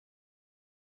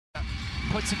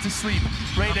puts it to sleep.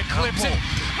 Reyna clips it.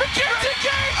 McKenzie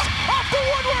Gates off the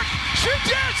woodwork.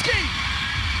 Swiderski.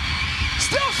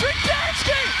 Still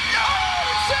Swiderski. Oh,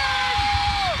 it's in!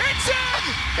 It's in!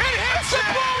 It hits the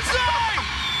bullseye!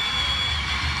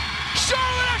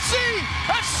 Charlotte FC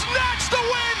has snatched the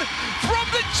win from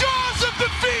the jaws of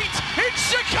defeat in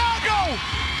Chicago.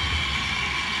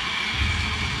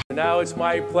 Now it's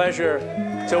my pleasure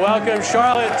to welcome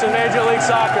Charlotte to Major League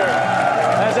Soccer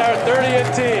as our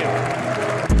 30th team.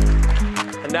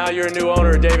 And now your new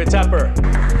owner, David Tepper.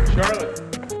 Charlotte,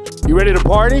 you ready to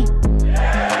party?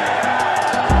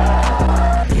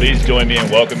 Please join me in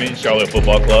welcoming Charlotte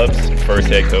Football Club's first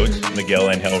head coach, Miguel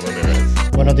Angel Ramirez.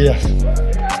 Buenos dias.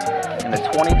 In the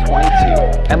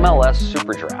 2022 MLS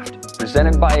Super Draft,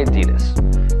 presented by Adidas,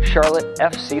 Charlotte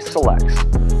FC selects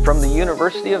from the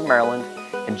University of Maryland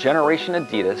and Generation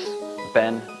Adidas,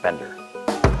 Ben Bender.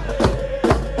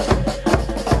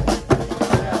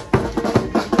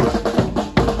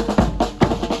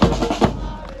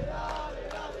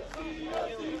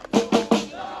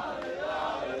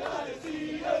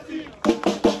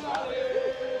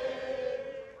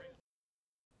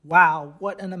 Wow,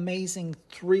 what an amazing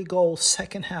 3-goal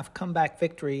second-half comeback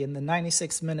victory in the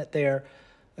 96th minute there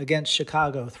against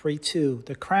Chicago, 3-2.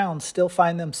 The Crowns still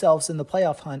find themselves in the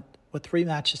playoff hunt with 3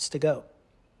 matches to go.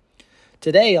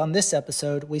 Today, on this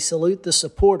episode, we salute the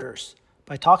supporters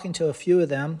by talking to a few of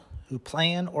them who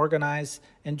plan, organize,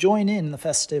 and join in the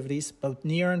festivities both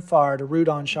near and far to root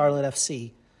on Charlotte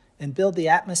FC and build the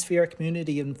atmosphere,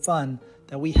 community, and fun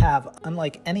that we have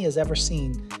unlike any has ever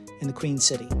seen in the Queen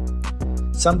City.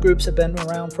 Some groups have been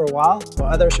around for a while,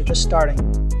 while others are just starting,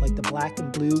 like the Black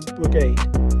and Blue Brigade,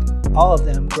 all of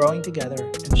them growing together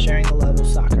and sharing the love of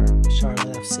soccer with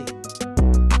Charlotte FC.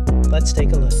 Let's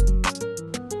take a listen.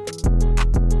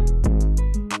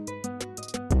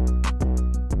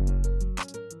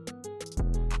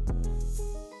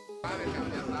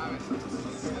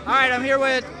 All right, I'm here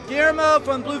with Guillermo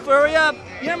from Blue Furia.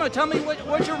 Guillermo, tell me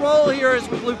what's your role here is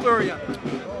with Blue Furia?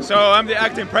 So I'm the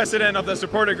acting president of the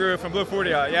supporter group from Blue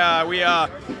Furia. Yeah,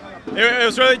 it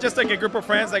was really just like a group of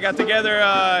friends that got together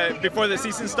before the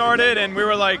season started, and we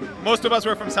were like, most of us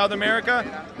were from South America,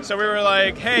 so we were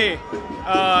like, hey,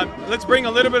 let's bring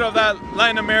a little bit of that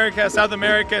Latin America, South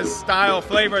America style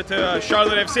flavor to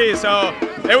Charlotte FC. So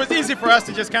it was easy for us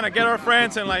to just kind of get our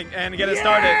friends and get it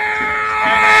started.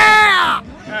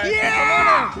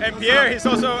 And Pierre, he's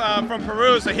also from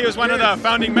Peru, so he was one of the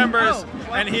founding members,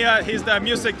 and he's the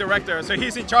music director, so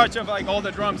he's in charge of like all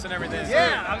the drums and everything.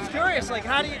 Yeah, I was curious, like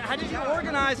how did you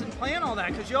organize and plan all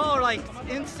that? Because y'all are like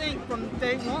in sync from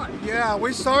day one. Yeah,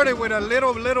 we started with a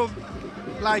little,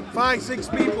 like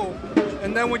 5-6 people,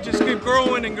 and then we just keep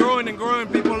growing and growing and growing.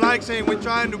 People like saying we're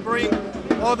trying to bring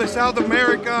all the South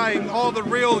America and all the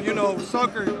real,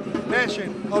 soccer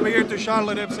passion over here to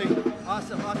Charlotte FC.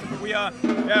 Awesome.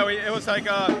 It was like,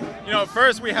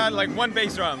 first we had like one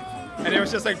bass drum, and it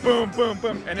was just like boom, boom,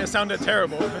 boom, and it sounded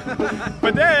terrible.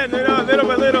 But then, little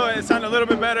by little, it sounded a little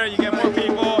bit better. You get more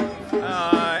people,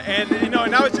 and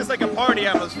now it's just like a party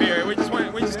atmosphere. We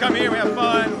just come here, we have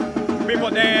fun, people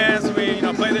dance, we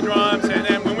play the drums, and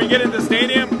then when we get in the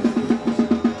stadium,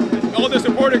 all the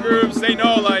supporter groups, they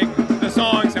know like the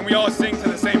songs, and we all sing to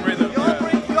the same rhythm.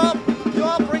 You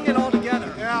all bring it all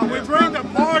together. Yeah, we bring the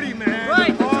party, man.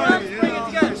 Right, the drums bring it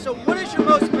together. So what is your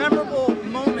most memorable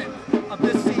moment of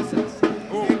this season?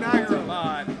 There's a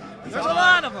lot. There's a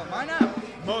lot of them, I know.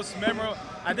 Most memorable,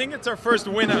 I think it's our first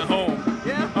win at home.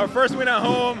 Yeah? Our first win at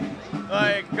home,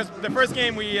 because the first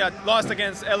game we lost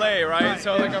against LA, right?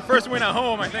 So our first win at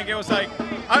home, I think it was like,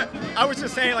 I was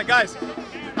just saying, like, guys,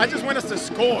 I just want us to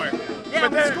score. Yeah,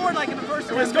 but we scored like in the first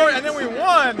 10 minutes. We scored, and then we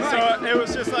won. Right. So it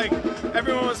was just like,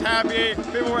 everyone was happy,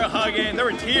 people were hugging, there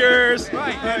were tears.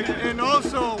 Right. And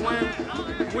also, when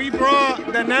we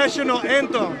brought the national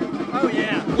anthem, oh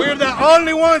yeah, we're the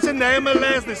only ones in the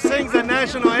MLS that sings the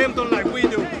national anthem like we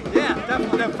do. Yeah,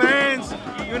 definitely. The fans,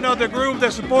 the group,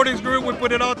 the supporters group, we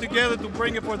put it all together to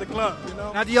bring it for the club.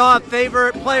 Now, do y'all have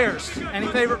favorite players? Any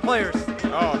favorite players?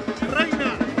 Oh.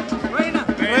 Reina.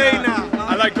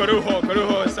 I like Corujo.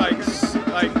 Corujo is like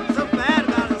so bad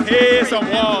about it. He's a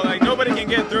wall. Like nobody can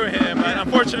get through him. And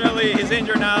unfortunately, he's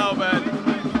injured now. But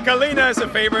Kalina is a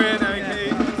favorite.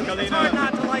 Kalina. It's hard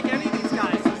not to like any of these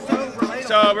guys. It's so relatable.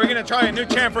 So we're gonna try a new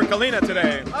chant for Kalina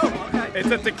today. Oh, okay. It's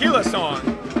a tequila song.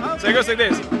 Okay. So it goes like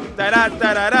this: da da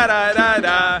da da da da da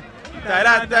da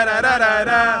da da da da da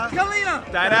da.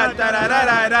 Kalina. Da da da da da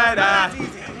da da da.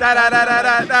 Da da da da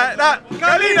da da.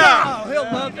 Kalina. Oh, he'll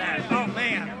love that. Oh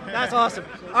man, that's awesome.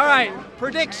 All right,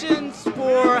 predictions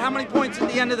for how many points at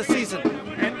the end of the season?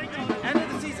 End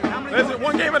of the season. How many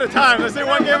one game at a time. Let's say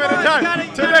one game at a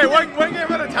time. Today, one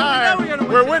game at a time.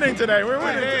 We're winning today. We're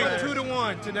winning today.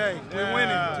 2-1 today. We're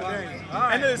winning today.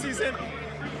 End of the season,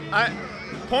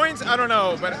 points, I don't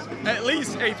know, but at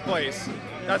least 8th place.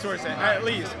 That's what we're saying. At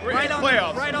least. We're in the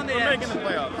playoffs. Right on the We're edge. making the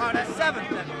playoffs. Oh, that's 7th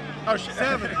then. Oh, shit.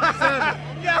 7.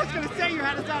 Yeah, I was going to say you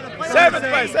had us out of the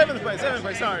playoffs. 7th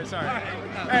place. Sorry.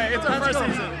 Hey, it's our first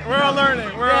season. We're all learning.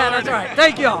 That's all right.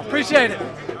 Thank you all. Appreciate it.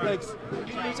 Thanks.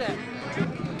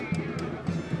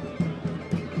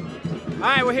 All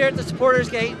right, we're here at the Supporters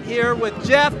Gate here with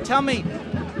Jeff. Tell me,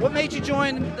 what made you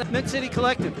join the Mid-City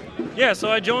Collective? Yeah,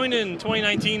 so I joined in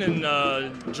 2019 in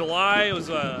July. It was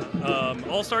an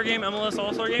All-Star game, MLS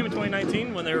All-Star game in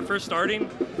 2019 when they were first starting.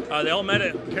 They all met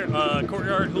at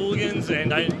Courtyard Hooligans,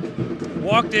 and I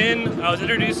walked in. I was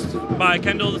introduced by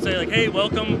Kendall to say, like, hey,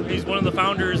 welcome. He's one of the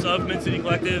founders of Mid-City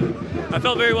Collective. I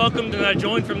felt very welcomed, and I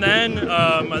joined from then.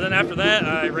 And then after that,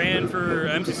 I ran for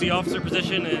MCC officer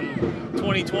position in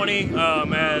 2020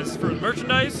 as for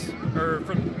merchandise, or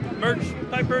for merch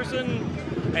type person.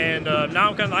 And now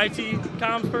I'm kind of the IT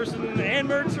comms person and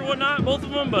merch or whatnot, both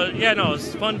of them. But yeah, no,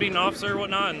 it's fun being an officer or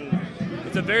whatnot. And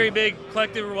it's a very big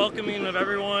collective welcoming of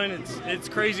everyone. It's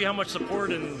crazy how much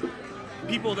support and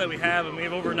people that we have. And we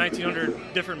have over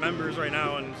 1,900 different members right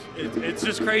now. And it's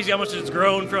just crazy how much it's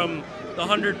grown from the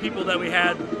 100 people that we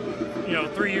had,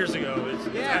 3 years ago.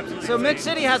 It's absolutely So insane.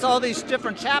 Mid-City has all these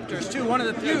different chapters too. One of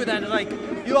the few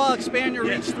that you all expand your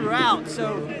reach throughout.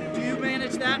 So do you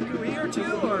manage that through here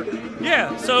too, or?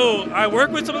 Yeah, so I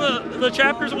work with some of the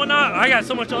chapters and whatnot. I got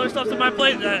so much other stuff on my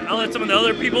plate that I'll let some of the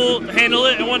other people handle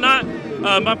it and whatnot.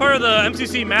 I'm part of the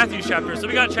MCC Matthews chapter, so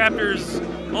we got chapters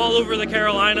all over the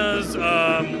Carolinas.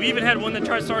 We even had one that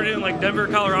started in like Denver,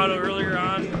 Colorado earlier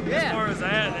on as far as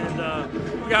that.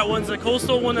 And we got ones, the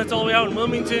coastal one that's all the way out in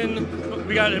Wilmington.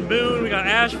 We got in Boone, we got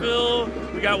Asheville.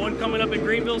 We got one coming up in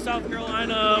Greenville, South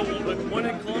Carolina. One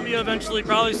in Columbia eventually,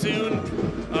 probably soon.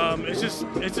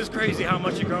 It's just crazy how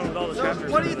much you've grown with all the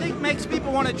chapters. What do you think makes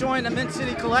people want to join the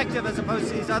Mid-City Collective as opposed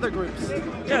to these other groups?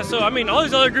 Yeah, so I mean, all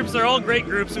these other groups, they're all great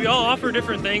groups. We all offer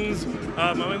different things.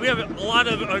 We have a lot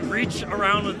of reach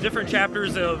around with different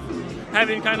chapters of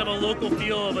having kind of a local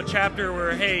feel of a chapter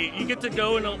where, hey, you get to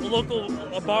go in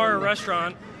a bar or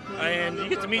restaurant and you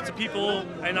get to meet some people,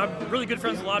 and I'm really good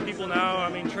friends with a lot of people now. I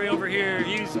mean, Trey over here,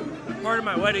 he's part of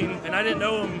my wedding, and I didn't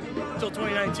know him until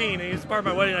 2019, and he's part of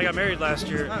my wedding. I got married last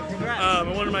year. Oh, congrats.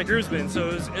 And one of my groomsmen, so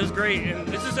it was great.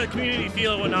 And it's just a community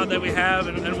feel and whatnot that we have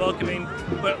and welcoming.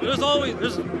 But there's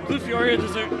Blue Fury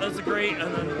does a great,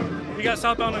 and then we got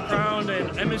Southbound and Crown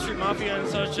and Edmond Street Mafia and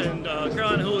such, and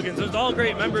Carolina Hooligans. There's all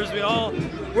great members. We all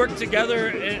work together,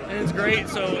 and it's great.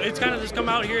 So it's kind of just come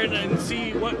out here and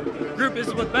see what group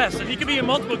is what's best. And you can be in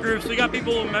multiple groups. We got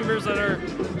members that are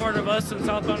part of us in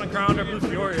Southbound and Crown or Blue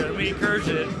Fury, and we encourage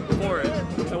it for it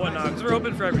and whatnot, because we're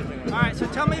open for everything. All right, so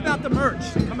tell me about the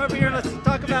merch. Come over here and let's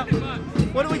talk about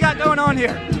what do we got going on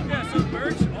here. Yeah, so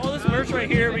merch, all this merch right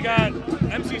here, we got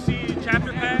MCC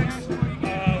chapter packs,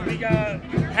 we got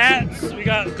hats, we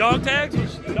got dog tags,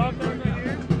 which the dog tags right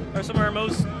here are some of our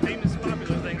most famous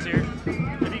popular things here.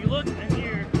 If you look in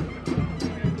here,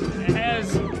 it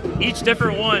has each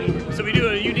different one, so we do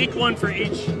a unique one for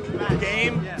each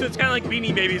game. So it's kind of like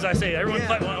Beanie Babies, I say. Everyone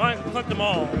collect them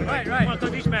all. Right. I want to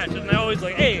collect each match, and they're always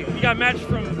like, hey, you got a match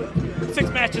from 6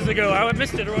 matches ago. I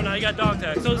missed it or whatnot. You got dog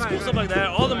tags. So it's cool stuff like that.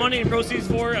 All the money and proceeds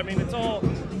for it, I mean, it's all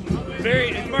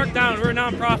it's marked down. We're a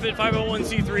non-profit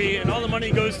 501c3, and all the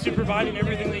money goes to providing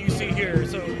everything that you see here.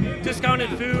 So discounted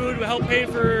food, we help pay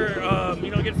for,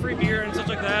 get free beer and such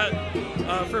like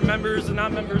that for members and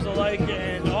non-members alike,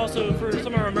 and also for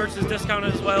some of our merch is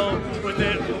discounted as well with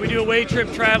it. We do away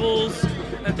trip travels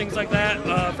and things like that.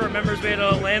 For our members, we had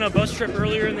an Atlanta bus trip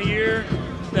earlier in the year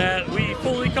that we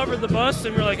fully covered the bus,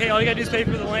 and we're like, hey, all you gotta do is pay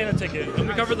for the Atlanta ticket. And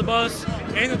we covered the bus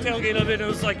and the tailgate of it, and it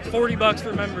was like $40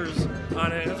 for members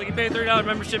on it. And it's like you pay a $30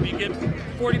 membership, you get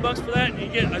 $40 for that, and you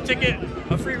get a ticket,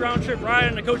 a free round trip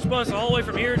ride on a coach bus all the way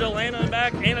from here to Atlanta and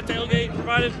back, and a tailgate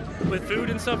provided with food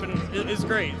and stuff, and it's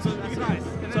great. So That's nice.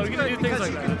 So you can do things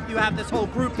like that. You have this whole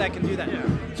group that can do that. Yeah.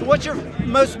 So what's your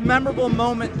most memorable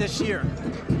moment this year?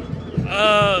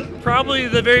 Probably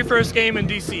the very first game in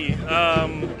DC.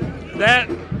 That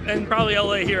and probably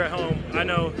LA here at home, I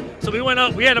know. So we went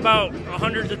up, we had about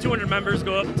 100 to 200 members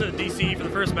go up to DC for the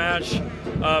first match.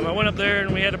 I went up there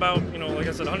and we had about, like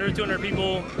I said, 100 to 200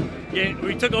 people.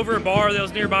 We took over a bar that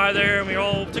was nearby there, and we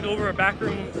all took over a back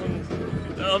room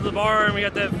of the bar, and we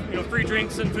got that, free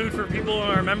drinks and food for people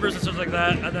and our members and stuff like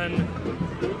that. And then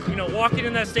walking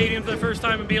in that stadium for the first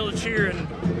time and be able to cheer. And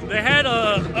they had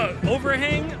a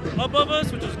overhang above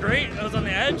us, which was great. It was on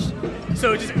the edge,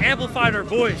 so it just amplified our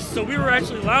voice. So we were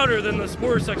actually louder than the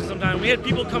supporters section sometimes. We had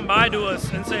people come by to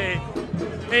us and say,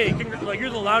 hey, you're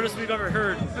the loudest we've ever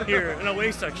heard here in a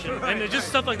away section. And just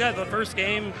stuff like that the first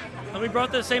game. And we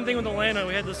brought the same thing with Atlanta.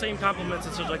 We had the same compliments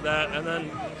and stuff like that. And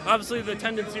then obviously the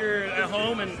attendance here at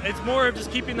home, and it's more of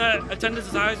just keeping that attendance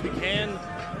as high as we can.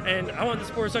 And I want the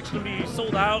sports section to be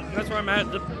sold out, and that's where I'm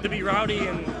at, to be rowdy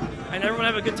and everyone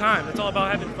have a good time. It's all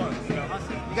about having fun.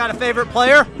 You got a favorite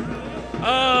player?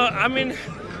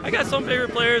 I got some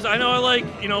favorite players. I know I like,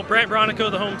 Brant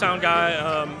Bronico, the hometown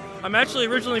guy. I'm actually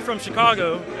originally from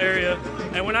Chicago area,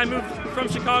 and when I moved from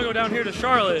Chicago down here to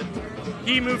Charlotte,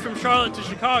 he moved from Charlotte to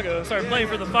Chicago and started playing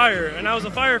for the Fire, and I was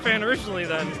a Fire fan originally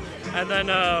then. And then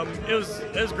it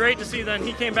was great to see. Then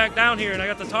he came back down here, and I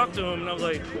got to talk to him, and I was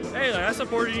like, "Hey, I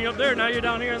supported you up there. Now you're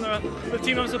down here, and the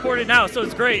team I'm supporting now." So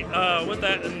it's great with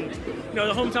that. And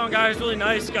the hometown guy is really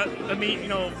nice. Got to meet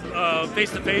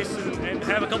face to face and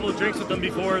have a couple of drinks with him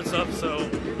before and stuff. So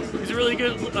he's a really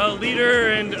good leader,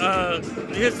 and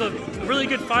he has a really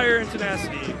good fire and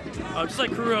tenacity, just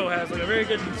like Kuro has, like a very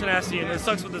good tenacity. And it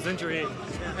sucks with his injury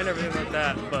and everything like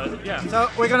that. But yeah. So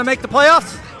we're gonna make the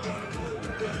playoffs.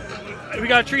 We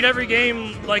gotta treat every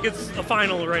game like it's a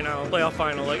final right now, a playoff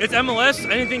final. Like it's MLS,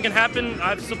 anything can happen.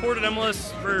 I've supported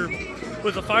MLS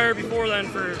with the Fire before then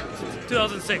for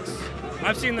 2006.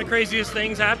 I've seen the craziest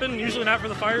things happen. Usually not for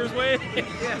the Fire's way,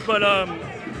 but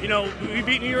we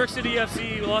beat New York City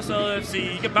FC, we lost to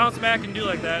LAFC. You can bounce back and do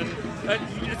like that.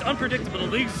 And it's unpredictable. The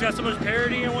league's got so much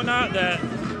parity and whatnot that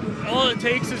all it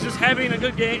takes is just having a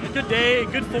good game, a good day,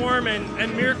 good form,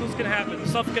 and miracles can happen.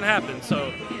 Stuff can happen.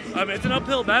 So. It's an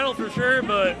uphill battle for sure,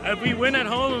 but if we win at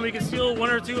home and we can steal 1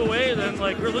 or 2 away, then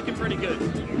we're looking pretty good.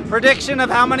 Prediction of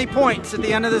how many points at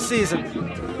the end of the season?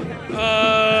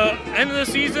 End of the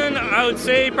season, I would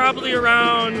say probably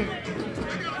around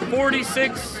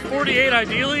 46, 48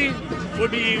 ideally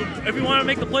would be, if we want to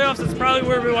make the playoffs, that's probably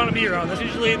where we want to be around. That's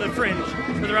usually the fringe,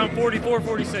 it's around 44,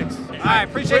 46. All right,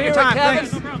 appreciate your time.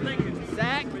 Thanks. No problem, thank you.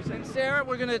 Zach and Sarah,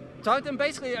 we're going to talk to them.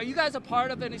 Basically, are you guys a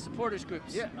part of any supporters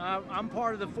groups? Yeah, I'm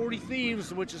part of the 40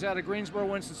 Thieves, which is out of Greensboro,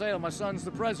 Winston-Salem. My son's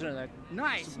the president of that.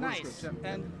 Nice. Group.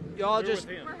 And y'all just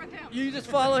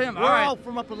follow him. We're all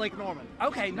from up in Lake Norman.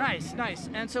 Okay, nice.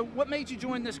 And so what made you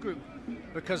join this group?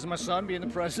 Because of my son being the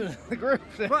president of the group.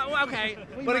 Well, okay.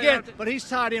 But he's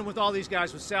tied in with all these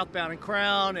guys with Southbound and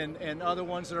Crown and other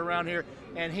ones that are around here,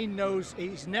 and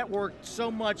he's networked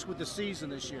so much with the season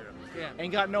this year. Yeah.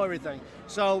 And got to know everything.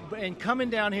 So, and coming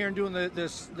down here and doing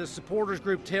the supporters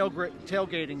group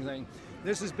tailgating thing,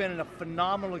 this has been a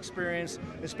phenomenal experience,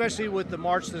 especially with the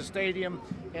march to the stadium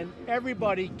and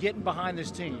everybody getting behind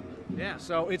this team. Yeah.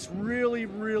 So it's really,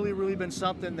 really, really been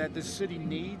something that this city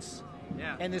needs.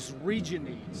 Yeah. And this region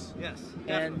needs. Yes.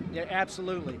 And yeah,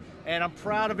 absolutely. And I'm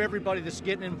proud of everybody that's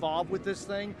getting involved with this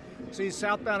thing. See,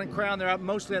 Southbound and Crown, they're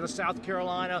mostly out of South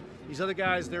Carolina. These other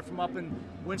guys, they're from up in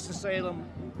Winston-Salem,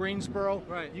 Greensboro.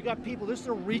 Right. You got people, this is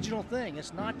a regional thing.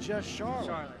 It's not just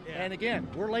Charlotte. Yeah. And again,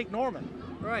 we're Lake Norman.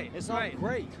 Right. It's all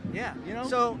great. Yeah.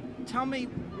 So tell me,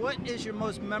 what is your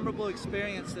most memorable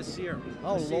experience this year?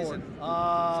 Oh, this Lord. season?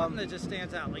 Something that just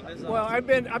stands out. Like this. Well, I've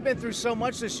been through so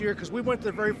much this year because we went to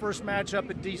the very first match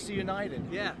up at DC United.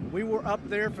 Yeah. We were up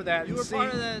there for that. You were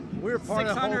part of the we were part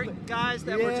 600 of the whole guys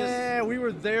that were just. Yeah, we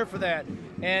were there for that.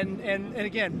 And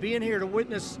again, being here to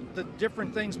witness the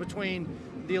different things between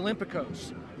the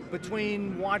Olympicos,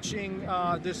 between watching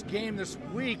this game this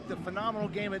week, the phenomenal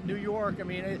game at New York. I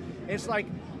mean, it's like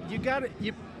you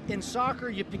in soccer,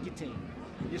 you pick your team.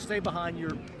 You stay behind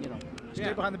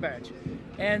behind the badge.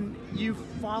 And you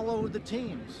follow the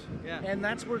teams. Yeah. And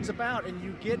that's what it's about. And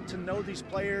you get to know these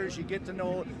players, you get to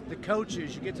know the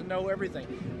coaches, you get to know everything.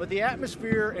 But the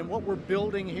atmosphere and what we're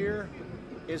building here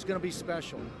is going to be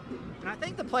special. And I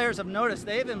think the players have noticed,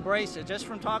 they've embraced it just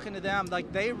from talking to them.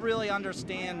 Like, they really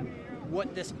understand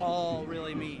what this all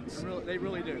really means. They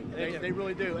really do. They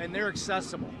really do. And they're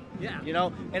accessible. Yeah.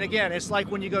 And again, it's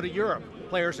like when you go to Europe,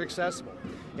 players are accessible.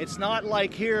 It's not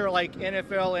like here, like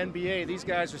NFL, NBA, these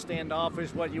guys are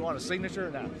standoffish. What, you want a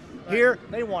signature? No. Right. Here,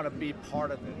 they want to be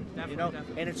part of it, Definitely.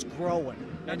 And it's growing.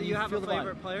 Now, do you have a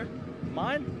favorite player?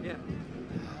 Mine? Yeah.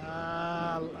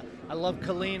 I love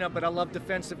Kalina, but I love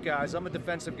defensive guys. I'm a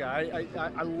defensive guy.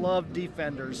 I love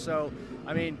defenders. So,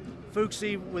 I mean,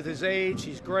 Fuchsie, with his age,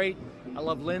 he's great. I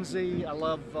love Lindsay. I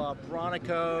love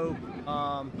Bronico.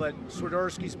 But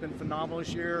Swiderski's been phenomenal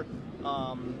this year.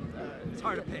 It's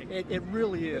hard to pick. It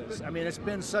really is. I mean, it's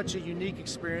been such a unique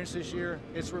experience this year.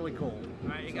 It's really cool. All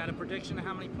right, you got a prediction of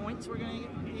how many points we're going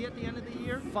to be at the end of the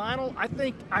year? Final,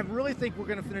 I really think we're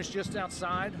going to finish just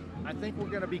outside. I think we're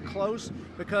going to be close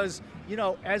because, you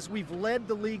know, as we've led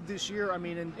the league this year, I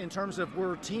mean, in terms of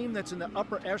we're a team that's in the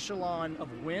upper echelon of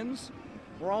wins.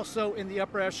 We're also in the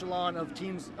upper echelon of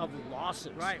teams of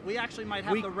losses. Right. We actually might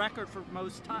have the record for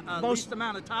most least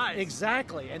amount of ties.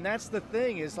 Exactly. And that's the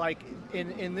thing is, like,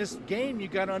 in this game, you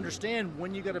got to understand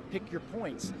when you got to pick your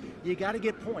points. You got to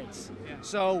get points. Yeah.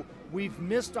 So we've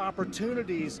missed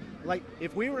opportunities. Like,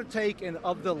 if we were to take,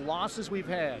 of the losses we've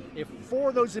had, if 4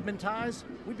 of those had been ties,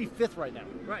 we'd be 5th right now.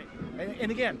 Right.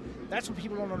 And again, that's what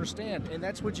people don't understand, and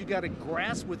that's what you got to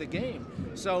grasp with the game.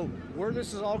 So where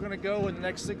this is all going to go in the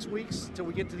next 6 weeks till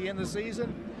we get to the end of the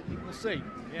season, we'll see.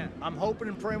 Yeah. I'm hoping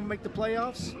and praying we'll make the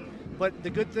playoffs, but the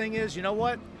good thing is, you know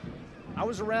what? I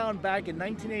was around back in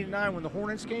 1989 when the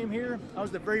Hornets came here. I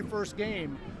was the very first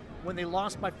game when they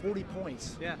lost by 40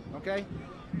 points. Yeah. Okay?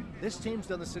 This team's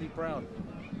done the city proud.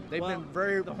 They've been The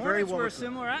very Hornets well. were a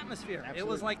similar atmosphere. Absolutely. It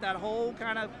was like that whole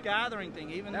kind of gathering thing,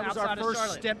 even that was outside our of first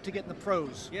Charlotte. step to get in the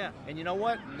pros. Yeah. And you know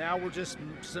what? Now we're just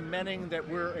cementing that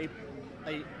we're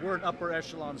an upper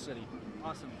echelon city.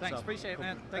 Awesome. Thanks. So, Appreciate it,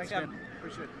 man. cool. Thanks, man. Kevin.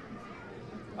 Appreciate it.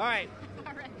 All right.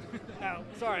 All right. Now,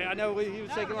 sorry, I know he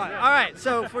was taking a lot. All right.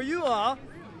 So for you all,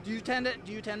 do you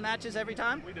attend matches every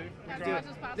time? We do.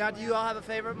 Now, do you all have a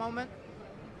favorite moment?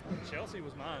 Chelsea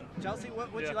was mine. Chelsea,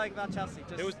 what you like about Chelsea?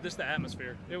 It was just the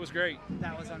atmosphere. It was great.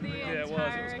 That was unreal. The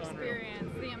entire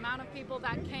experience, the amount of people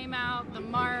that came out, the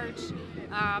march,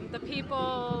 the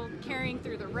people carrying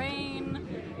through the rain,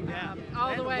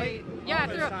 all the way,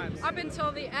 up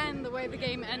until the end, the way the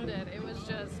game ended, it was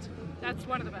just, that's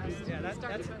one of the best. Yeah,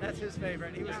 that's his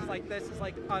favorite. He was just like, this is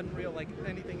like unreal, like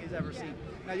anything he's ever seen.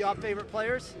 Now, you all have favorite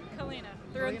players? Kalina,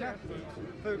 through and through.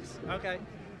 Fuchs, okay.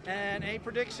 And any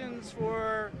predictions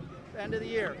for the end of the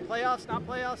year? Playoffs, not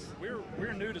playoffs?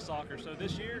 We're new to soccer, so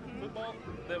this year football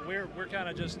that we're kind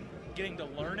of just getting to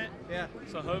learn it. Yeah.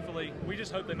 So hopefully, we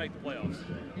just hope they make the playoffs.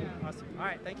 Yeah. Awesome. All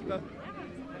right, thank you both.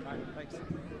 All right, thanks.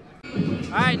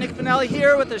 All right, Nick Finelli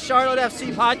here with the Charlotte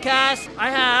FC podcast.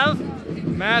 I have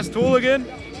Masked Hooligan.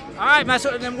 All right, Matt.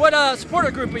 So, then what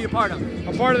supporter group are you part of?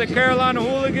 I'm part of the Carolina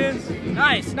Hooligans.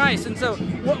 Nice, nice. And so,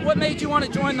 what made you want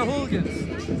to join the Hooligans?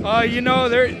 You know,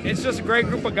 it's just a great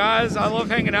group of guys. I love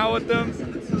hanging out with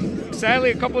them.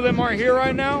 Sadly, a couple of them aren't here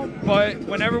right now, but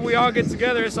whenever we all get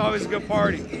together, it's always a good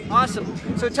party. Awesome.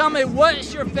 So tell me, what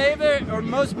is your favorite or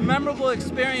most memorable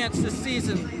experience this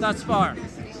season thus far?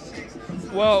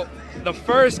 Well, the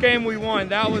first game we won,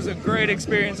 that was a great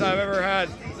experience I've ever had.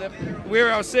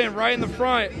 I was sitting right in the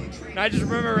front, and I just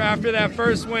remember after that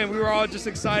first win, we were all just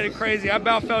excited, crazy. I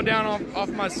about fell down off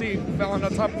my seat, fell on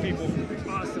top of people.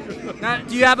 Awesome. Now,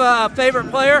 do you have a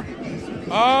favorite player?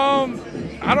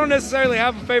 I don't necessarily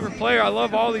have a favorite player. I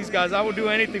love all these guys. I would do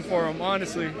anything for them,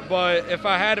 honestly. But if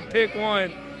I had to pick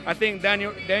one, I think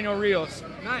Daniel Rios.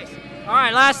 Nice. All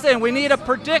right, last thing. We need a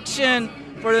prediction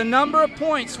for the number of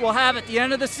points we'll have at the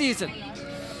end of the season.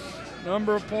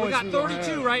 Number of points. We got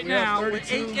 32 right now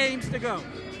with 8 games to go.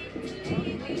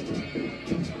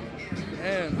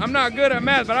 Man, I'm not good at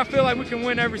math, but I feel like we can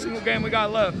win every single game we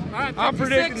got left. All right, 56, I'm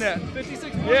predicting that.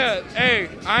 56 points. Yeah, hey,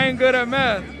 I ain't good at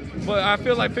math, but I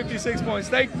feel like 56 points.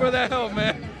 Thank you for that help,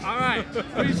 man. All right,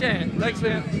 appreciate it. Thanks,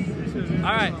 man.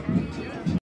 All right.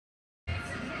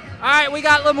 All right, we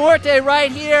got LaMorte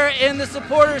right here in the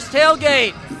supporters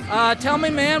tailgate. Tell me,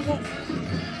 man,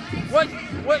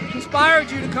 what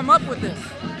inspired you to come up with this?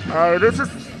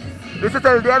 This is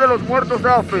El Día de los Muertos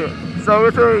outfit. So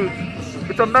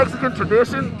it's a Mexican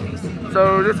tradition.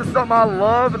 So this is something I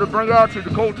love to bring out to the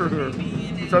culture here,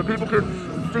 so people can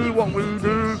see what we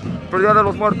do for Día de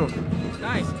los Muertos.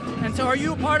 Nice. And so, are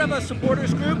you a part of a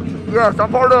supporters group? Yes,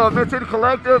 I'm part of Mid-City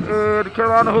Collective and the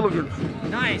Carolina Hooligans.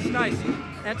 Nice, nice.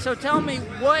 And so, tell me,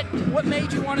 what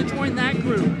made you want to join that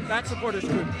group, that supporters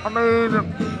group? I mean,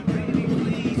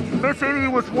 Mid-City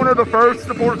was one of the first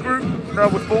supporters groups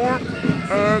that was formed,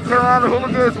 and Carolina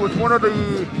Hooligans was one of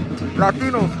the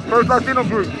first Latino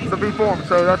groups to be formed,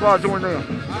 so that's why I joined them.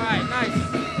 All right,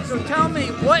 nice. So tell me,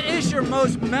 what is your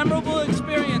most memorable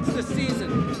experience this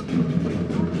season?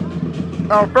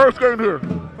 Our first game here.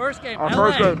 First game, Our LA.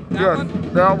 first game,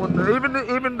 that one.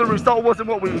 Even the result wasn't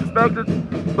what we expected,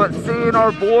 but seeing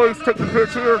our boys take the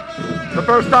pitch here, the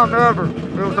first time ever,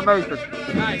 it was amazing.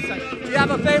 Nice. Do you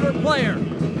have a favorite player?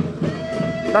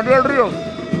 Daniel Rios.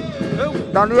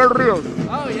 Who? Daniel Rios.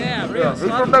 Oh yeah, Rios. Yeah,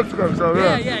 he's from Mexico, so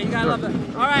yeah. Yeah, you gotta love that.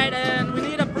 All right, and we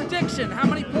need a prediction. How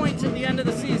many points at the end of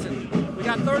the season? We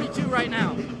got 32 right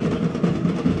now.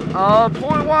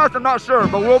 Point-wise, I'm not sure,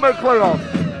 but we'll make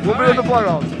playoffs. We'll be in the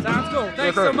playoffs. Sounds cool.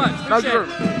 Thanks Yes, so much. Thank you.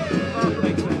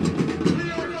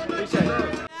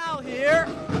 Now here.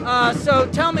 So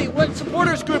tell me, what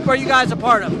supporters group are you guys a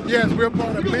part of? Yes, we're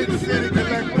part of Mid-City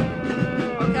Collective.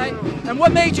 Okay. And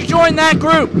what made you join that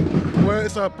group? Well,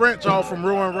 it's a branch off from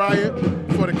Rowan Riot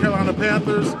for the Carolina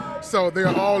Panthers, so they're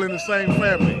all in the same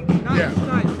family. Nice.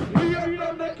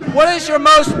 What is your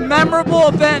most memorable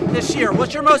event this year?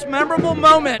 What's your most memorable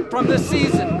moment from this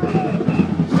season?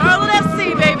 Charlotte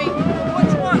FC, baby.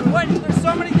 Which one? There's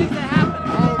so many things that happen.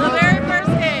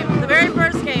 The very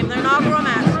first game, the inaugural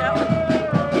match. Yep.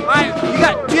 All right, do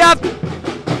you have?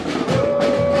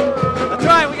 That's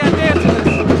right, we got to dance to this.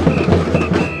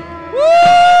 Woo!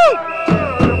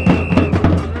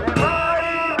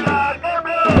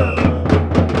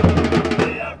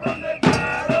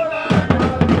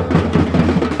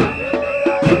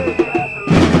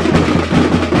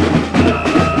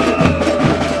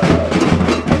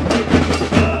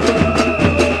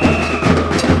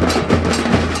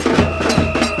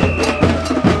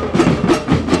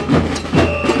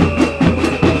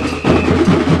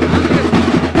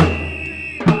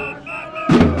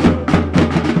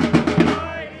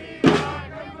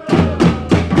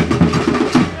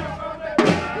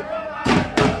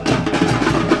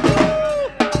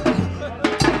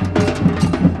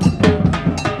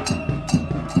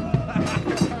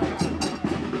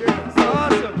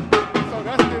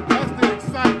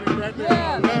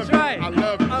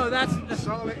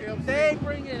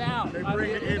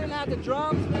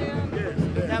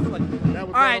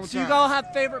 So you all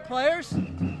have favorite players?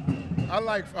 I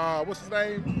like, what's his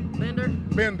name? Bender.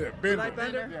 You like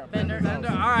Bender? Yeah, Bender.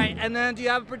 All right, and then do you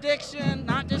have a prediction,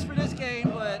 not just for this game,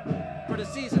 but for the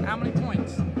season? How many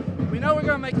points? We know we're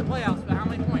going to make the playoffs, but how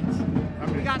many points?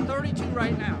 We got 32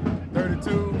 right now.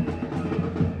 32.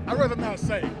 I'd rather not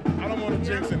say. I don't want to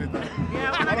jinx anything.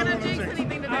 Yeah, we're not going to jinx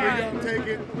anything today. We're going to take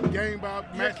it game by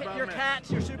match by match. You're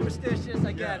cats, you're superstitious,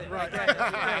 I get it. Right.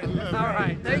 I get it. All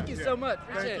right, thank you so much.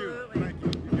 Appreciate Thank it. you. Thank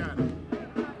you. You got it.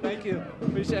 Thank you.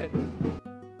 Appreciate it.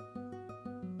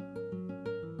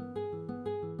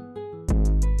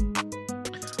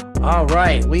 All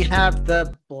right, we have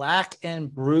the black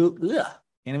and blue. Can't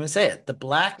even say it. The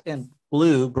black and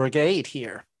blue brigade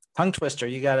here. Tongue twister.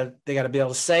 They gotta be able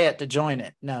to say it to join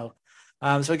it. No.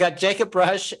 So we got Jacob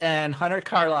Rush and Hunter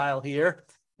Carlisle here,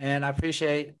 and I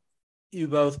appreciate you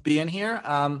both being here.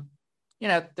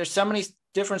 There's so many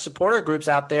different supporter groups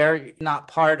out there. You're not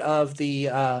part of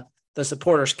the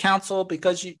supporters council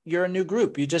because you're a new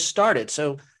group. You just started.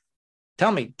 So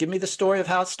tell me, give me the story of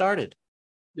how it started.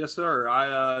 Yes, sir.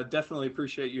 I definitely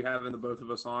appreciate you having the both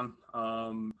of us on.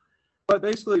 But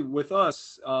basically with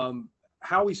us,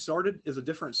 how we started is a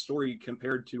different story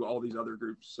compared to all these other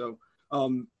groups. So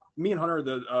me and Hunter are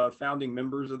the founding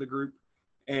members of the group.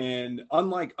 And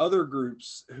unlike other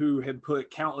groups who had put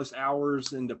countless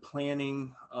hours into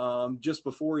planning just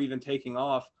before even taking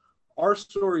off, our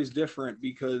story is different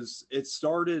because it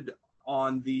started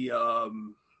on the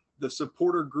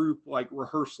supporter group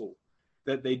rehearsal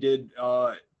that they did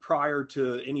prior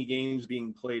to any games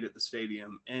being played at the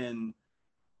stadium. And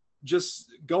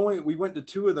we went to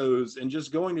two of those, and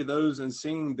just going to those and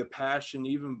seeing the passion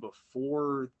even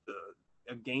before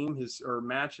a game or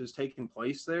match has taken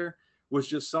place there was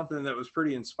just something that was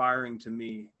pretty inspiring to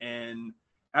me. And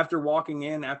after walking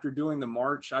in, after doing the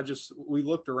march, we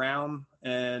looked around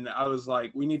and I was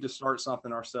like, we need to start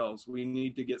something ourselves. We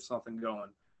need to get something going.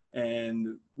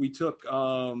 And we took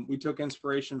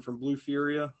inspiration from Blue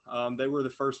Furia. They were the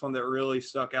first one that really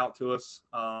stuck out to us.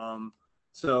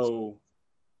 So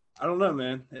I don't know,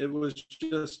 man. It was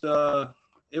just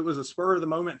it was a spur of the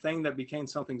moment thing that became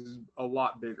something a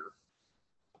lot bigger.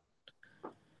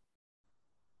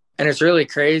 And it's really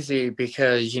crazy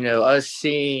because, us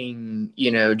seeing,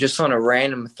 just on a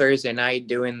random Thursday night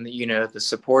doing, the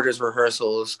supporters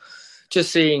rehearsals,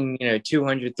 just seeing,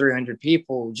 200, 300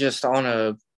 people just on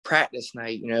a practice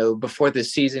night, before the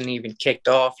season even kicked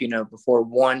off, before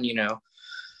one,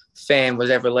 fan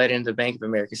was ever let into Bank of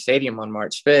America Stadium on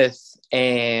March 5th.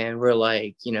 And we're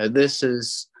like, this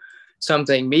is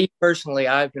something, me personally,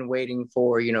 I've been waiting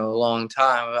for, a long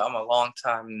time. I'm a long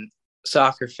time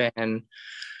soccer fan.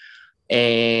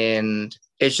 And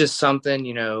it's just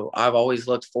something, I've always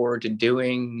looked forward to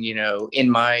doing, in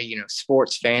my,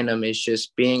 sports fandom, is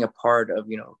just being a part of,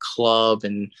 a club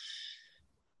and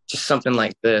just something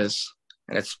like this.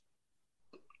 And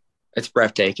it's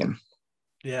breathtaking.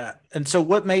 Yeah. And so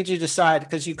what made you decide,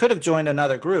 because you could have joined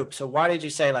another group. So why did you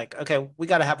say okay, we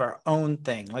got to have our own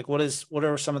thing? What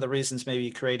are some of the reasons maybe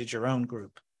you created your own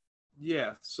group?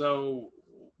 Yeah. So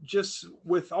just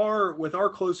with our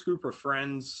close group of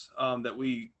friends that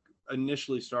we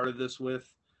initially started this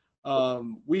with,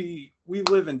 we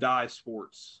live and die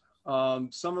sports.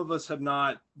 Some of us have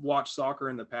not watched soccer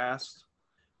in the past,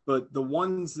 but the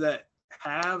ones that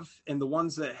have and the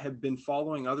ones that have been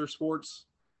following other sports,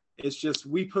 it's just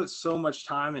we put so much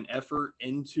time and effort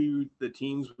into the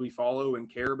teams we follow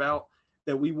and care about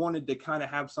that we wanted to kind of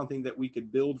have something that we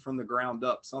could build from the ground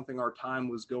up, something our time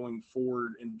was going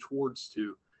forward and towards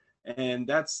to. And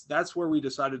that's where we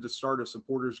decided to start a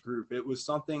supporters group. It was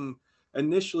something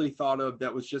initially thought of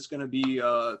that was just going to be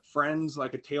friends,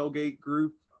 like a tailgate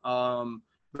group.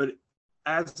 But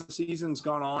as the season's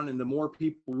gone on and the more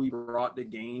people we brought to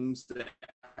games that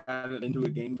had it into a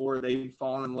game for, they've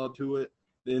fallen in love to it.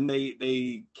 Then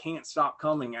they can't stop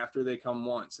coming after they come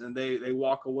once, and they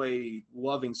walk away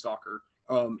loving soccer,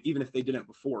 even if they didn't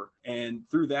before. And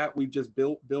through that, we've just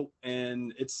built,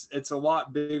 and it's a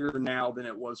lot bigger now than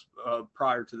it was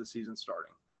prior to the season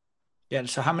starting. Yeah.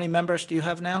 So how many members do you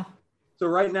have now? So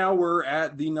right now we're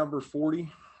at the number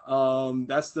 40.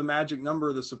 That's the magic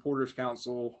number the Supporters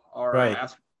Council are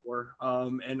asking for.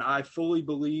 And I fully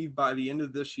believe by the end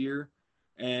of this year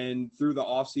and through the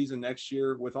off season next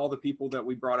year, with all the people that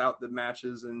we brought out the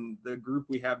matches and the group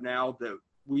we have now, that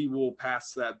we will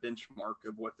pass that benchmark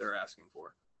of what they're asking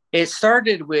for. It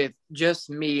started with just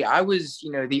me. I was,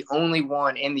 the only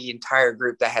one in the entire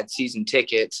group that had season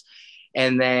tickets.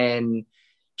 And then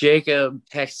Jacob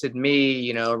texted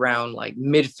me, around like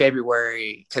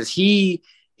mid-February, because he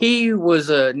was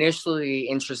initially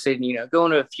interested in,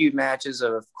 going to a few matches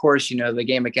of course, the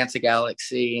game against the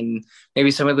Galaxy and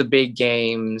maybe some of the big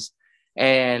games.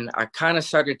 And I kind of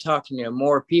started talking,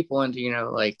 more people into,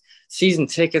 like season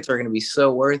tickets are going to be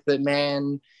so worth it,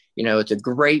 man. It's a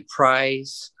great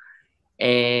price.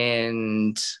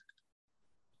 And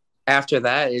after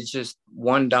that, it's just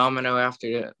one domino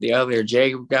after the other.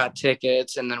 Jacob got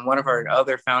tickets. And then one of our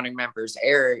other founding members,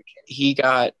 Eric, he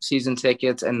got season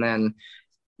tickets. And then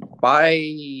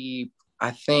by,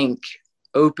 I think,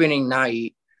 opening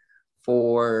night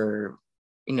for,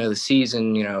 the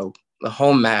season, the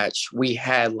home match, we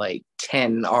had like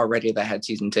 10 already that had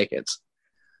season tickets.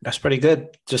 That's pretty good.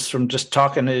 Just from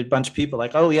talking to a bunch of people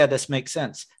like, oh yeah, this makes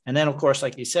sense. And then of course,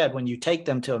 like you said, when you take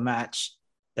them to a match,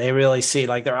 they really see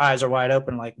like their eyes are wide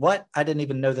open. Like, what? I didn't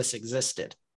even know this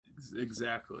existed.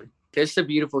 Exactly. It's a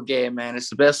beautiful game, man. It's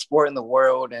the best sport in the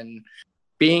world. And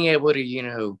being able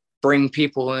to, bring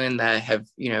people in that have,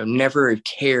 never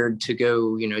cared to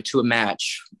go, to a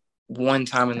match one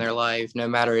time in their life, no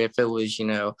matter if it was,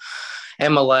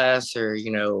 MLS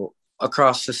or,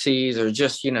 across the seas or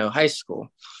just, high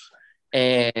school.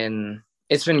 And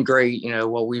it's been great,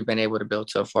 what we've been able to build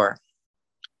so far.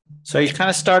 So you kind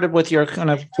of started with your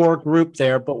kind of core group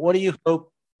there, but what do you hope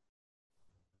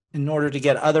in order to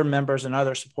get other members and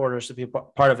other supporters to be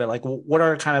part of it? Like, what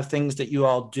are kind of things that you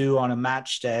all do on a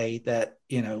match day that,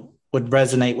 would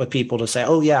resonate with people to say,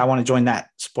 oh yeah, I want to join that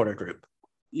supporter group?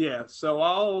 Yeah.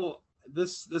 So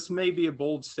this may be a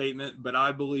bold statement, but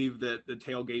I believe that the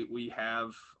tailgate we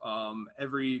have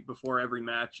before every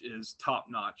match is top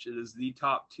notch. It is the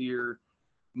top tier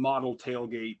model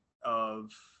tailgate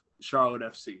of Charlotte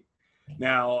FC.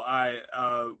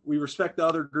 Now, we respect the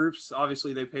other groups.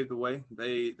 Obviously, they paved the way.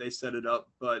 They set it up.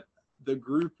 But the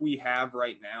group we have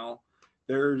right now,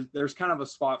 there's kind of a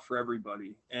spot for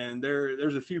everybody. And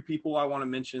there's a few people I want to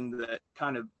mention that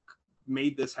kind of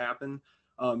made this happen.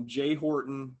 Jay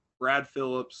Horton, Brad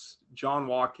Phillips, John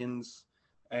Watkins,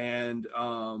 and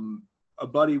a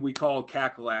buddy we call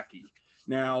Kakalaki.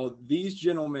 Now, these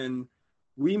gentlemen,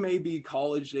 we may be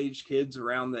college-age kids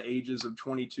around the ages of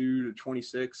 22 to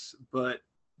 26, but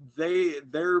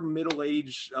they're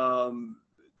middle-aged,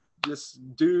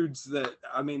 just dudes that,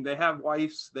 they have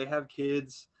wives, they have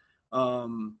kids,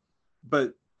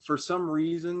 but for some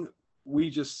reason,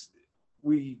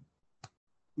 we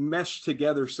mesh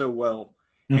together so well.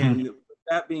 Mm-hmm. And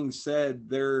that being said,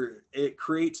 it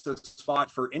creates a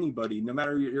spot for anybody, no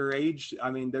matter your age.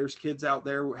 There's kids out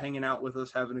there hanging out with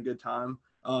us, having a good time.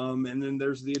 And then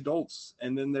there's the adults,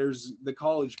 and then there's the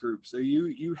college group. So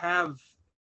you have,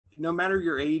 no matter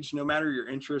your age, no matter your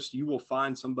interest, you will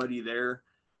find somebody there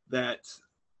that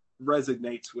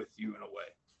resonates with you in a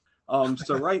way.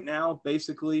 So right now,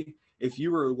 basically, if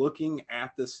you are looking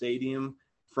at the stadium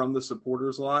from the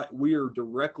supporters lot, we are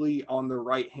directly on the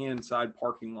right-hand side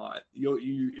parking lot.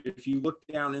 If you look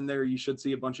down in there, you should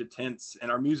see a bunch of tents, and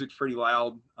our music's pretty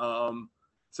loud.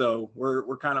 So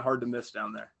we're kind of hard to miss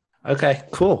down there. Okay,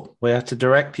 cool. We have to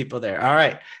direct people there. All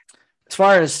right. As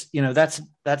far as,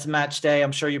 that's match day.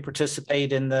 I'm sure you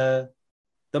participate in the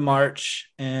march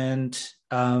and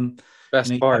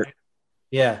best part.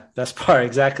 Yeah, best part.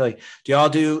 Exactly. Do y'all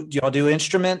do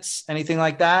instruments, anything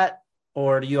like that?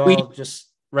 Or do you all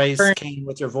just raise Cain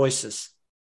with your voices?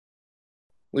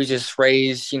 We just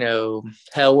raise,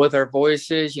 hell with our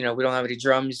voices. We don't have any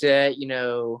drums yet.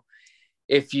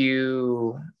 If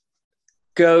you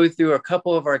go through a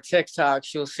couple of our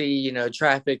TikToks, you'll see,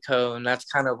 traffic cone. That's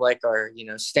kind of like our,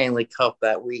 Stanley Cup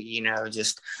that we,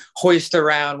 just hoist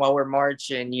around while we're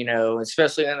marching,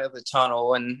 especially under the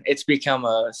tunnel. And it's become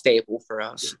a staple for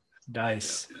us.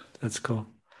 Nice. That's cool.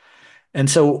 And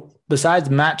so besides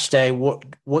match day,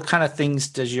 what kind of things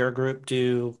does your group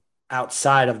do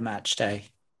outside of match day?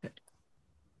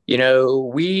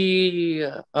 We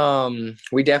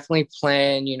definitely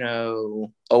plan,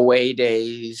 away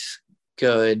days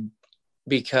good,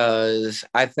 because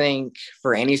I think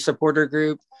for any supporter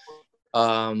group,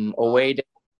 away days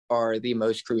are the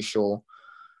most crucial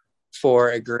for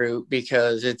a group,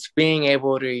 because it's being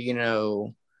able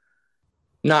to,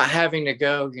 not having to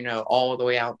go, all the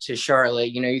way out to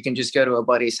Charlotte. You can just go to a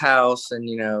buddy's house and,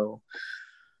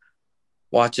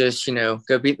 watch us,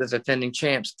 go beat the defending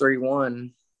champs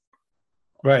 3-1.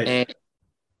 Right. And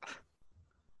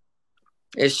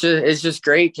it's just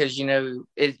great because,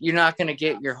 you're not going to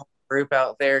get your whole group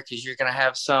out there, because you're going to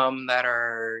have some that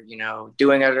are,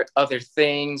 doing other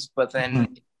things, but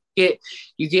then you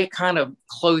get kind of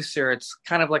closer. It's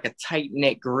kind of like a tight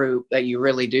knit group that you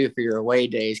really do for your away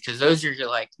days, because those are your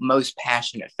like most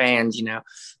passionate fans,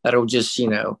 that'll just,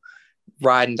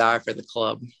 ride and die for the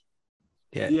club.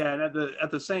 Yeah, and at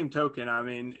the same token, I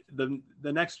mean, the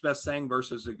next best thing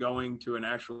versus going to an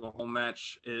actual home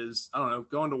match is, I don't know,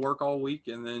 going to work all week,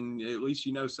 and then at least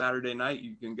Saturday night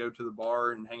you can go to the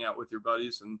bar and hang out with your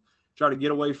buddies and try to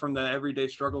get away from the everyday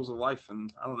struggles of life.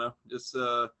 And I don't know, it's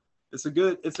a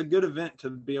good event to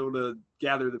be able to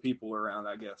gather the people around,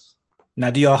 I guess.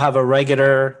 Now, do y'all have a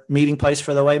regular meeting place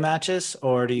for the away matches,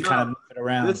 or do you kind of move it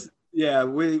around? Yeah,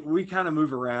 we kind of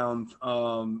move around.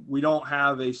 We don't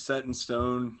have a set in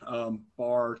stone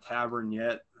bar tavern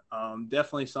yet.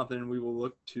 Definitely something we will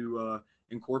look to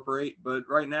incorporate. But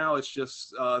right now it's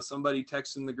just somebody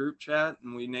texts in the group chat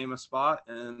and we name a spot,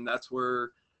 and that's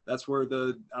where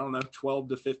the 12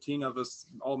 to 15 of us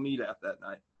all meet at that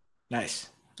night. Nice.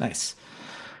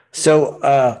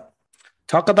 So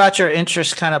talk about your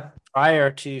interest kind of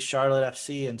prior to Charlotte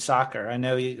FC and soccer. I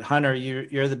know Hunter,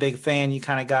 you're the big fan. You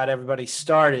kind of got everybody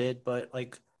started, but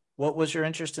like, what was your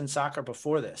interest in soccer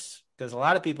before this? Because a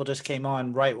lot of people just came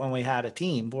on right when we had a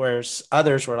team, whereas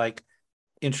others were like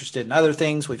interested in other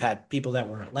things. We've had people that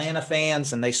were Atlanta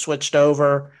fans and they switched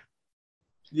over.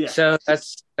 Yeah. So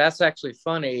that's actually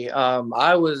funny.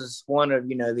 I was one of,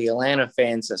 the Atlanta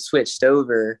fans that switched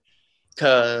over,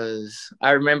 because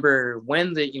I remember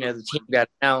when the team got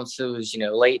announced, it was,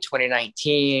 late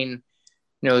 2019,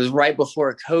 it was right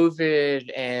before COVID.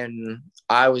 And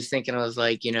I was thinking, I was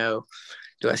like, do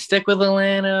I stick with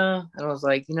Atlanta? And I was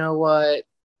like, you know what?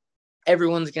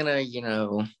 Everyone's going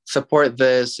to, support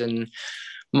this, and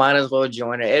might as well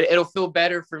join it. It'll feel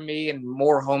better for me and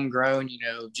more homegrown,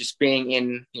 just being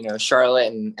in,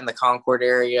 Charlotte and the Concord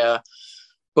area.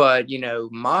 But,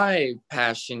 my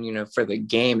passion, for the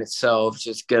game itself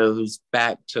just goes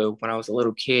back to when I was a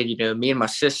little kid. Me and my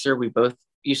sister, we both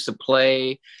used to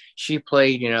play. She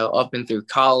played, up and through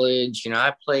college.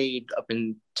 I played up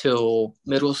until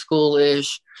middle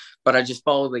school-ish, but I just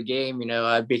followed the game.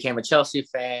 I became a Chelsea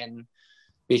fan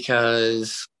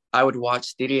because I would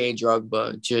watch Didier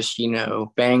Drogba just,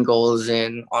 bang goals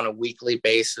in on a weekly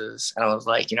basis. And I was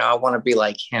like, I want to be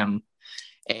like him.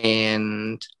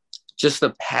 And just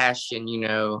the passion,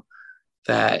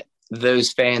 that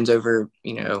those fans over,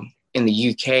 in the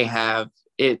UK have,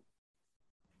 it,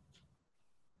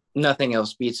 nothing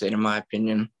else beats it, in my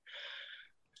opinion.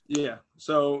 Yeah.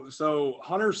 So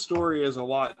Hunter's story is a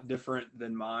lot different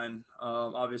than mine.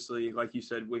 Obviously, like you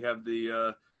said, we have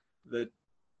the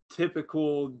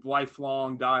typical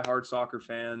lifelong diehard soccer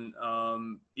fan.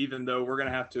 Even though we're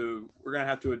gonna have to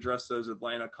address those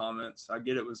Atlanta comments. I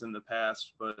get it was in the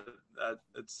past, but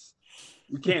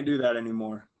we can't do that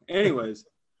anymore. Anyways,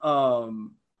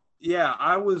 yeah,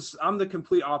 I'm the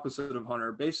complete opposite of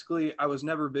Hunter. Basically, I was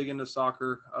never big into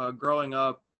soccer. Growing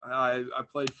up, I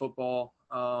played football.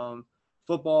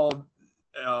 Football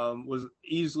was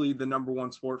easily the number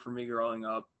one sport for me growing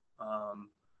up.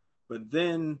 But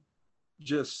then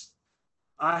just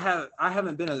I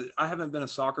haven't been a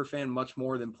soccer fan much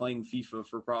more than playing FIFA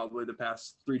for probably the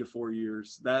past 3 to 4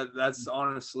 years. That's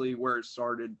honestly where it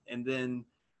started. And then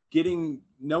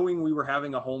knowing we were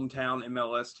having a hometown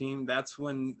MLS team, that's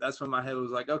when my head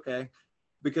was like, okay,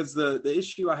 because the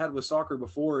issue I had with soccer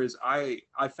before is I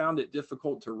found it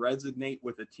difficult to resonate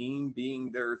with a team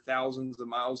being there thousands of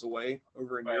miles away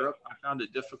over in Europe. I found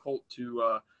it difficult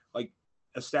to like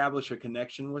establish a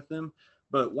connection with them.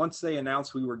 But once they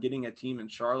announced we were getting a team in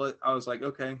Charlotte, I was like,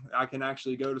 okay, I can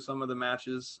actually go to some of the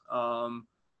matches.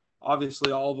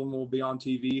 Obviously, all of them will be on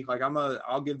TV. Like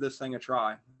I'll give this thing a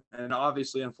try. And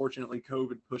obviously, unfortunately,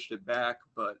 COVID pushed it back.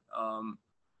 But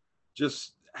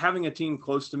just having a team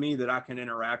close to me that I can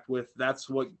interact with, that's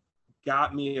what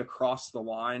got me across the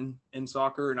line in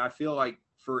soccer. And I feel like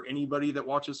for anybody that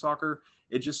watches soccer,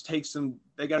 it just takes them,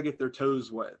 they got to get their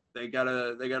toes wet. They got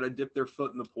to dip their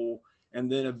foot in the pool. And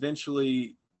then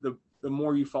eventually the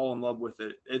more you fall in love with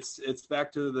it, it's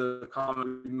back to the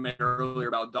comment we made earlier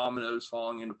about dominoes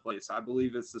falling into place. I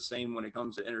believe it's the same when it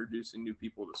comes to introducing new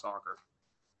people to soccer.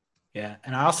 Yeah.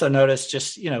 And I also noticed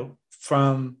just,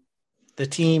 from the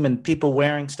team and people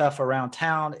wearing stuff around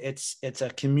town, it's a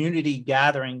community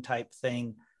gathering type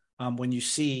thing. When you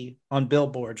see on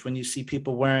billboards, when you see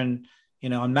people wearing,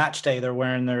 on match day, they're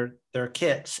wearing their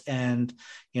kits, and,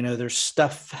 there's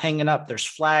stuff hanging up, there's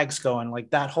flags going,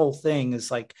 like that whole thing is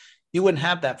like, you wouldn't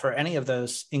have that for any of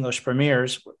those English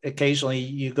premieres. Occasionally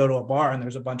you go to a bar and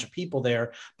there's a bunch of people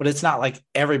there, but it's not like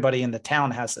everybody in the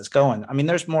town has this going. I mean,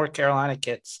 there's more Carolina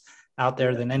kits out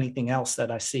there than anything else that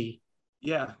I see.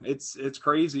 Yeah, it's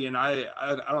crazy. And I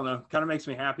don't know, kind of makes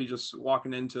me happy just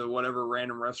walking into whatever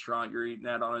random restaurant you're eating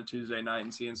at on a Tuesday night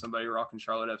and seeing somebody rocking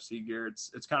Charlotte FC gear.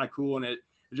 It's kind of cool. And it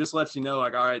just lets you know,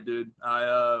 like, all right, dude,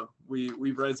 we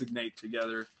resonate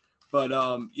together. But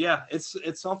yeah,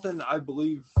 it's something I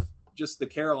believe just the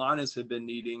Carolinas have been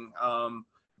needing.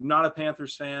 Not a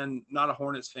Panthers fan, not a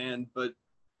Hornets fan, but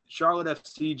Charlotte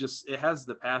FC it has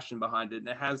the passion behind it, and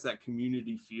it has that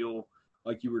community feel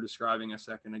like you were describing a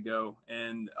second ago.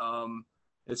 And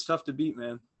it's tough to beat,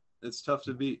 man. It's tough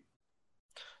to beat.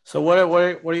 So what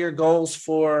are your goals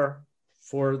for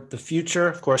the future?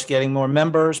 Of course, getting more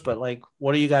members, but like,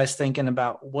 what are you guys thinking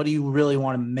about? What do you really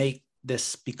want to make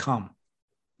this become?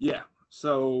 Yeah.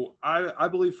 So I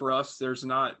believe for us, there's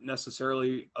not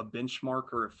necessarily a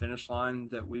benchmark or a finish line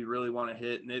that we really want to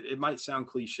hit. And it might sound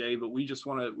cliche, but we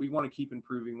want to keep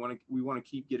improving. We want to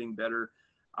keep getting better.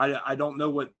 I don't know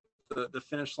what the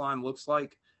finish line looks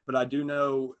like, but I do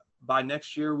know by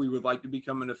next year, we would like to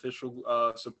become an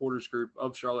official supporters group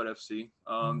of Charlotte FC.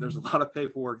 There's a lot of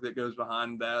paperwork that goes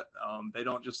behind that. They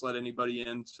don't just let anybody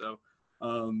in. So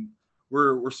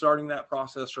we're starting that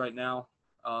process right now.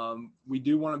 We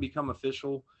do want to become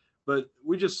official, but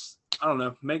we just, I don't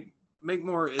know, make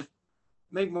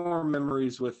more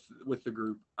memories with the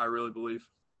group. I really believe.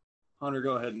 Hunter,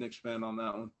 go ahead and expand on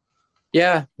that one.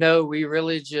 Yeah, no, we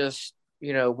really just,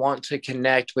 want to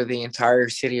connect with the entire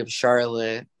city of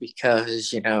Charlotte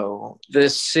because,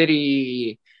 this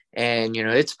city and,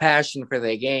 its passion for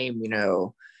the game,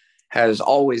 has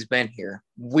always been here.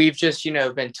 We've just,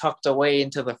 been tucked away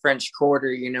into the French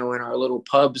Quarter, in our little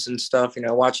pubs and stuff,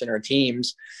 watching our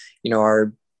teams,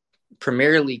 our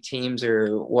Premier League teams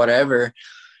or whatever.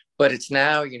 But it's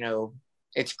now,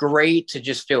 it's great to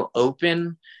just feel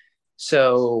open.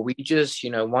 So we just,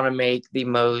 want to make the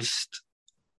most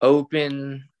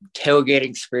open tailgate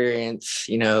experience,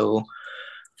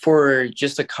 for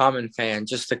just a common fan,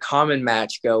 just a common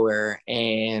match goer.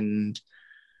 And,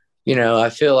 I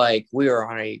feel like we are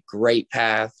on a great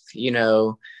path. It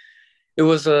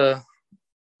was a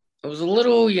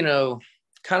little,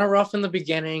 kind of rough in the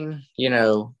beginning,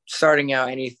 starting out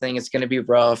anything, it's going to be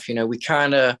rough. We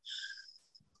kind of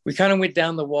went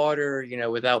down the water,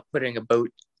 without putting a boat,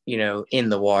 in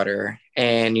the water.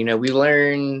 And, we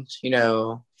learned,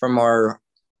 from our,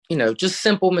 just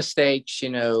simple mistakes,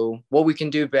 what we can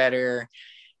do better.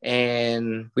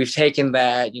 And we've taken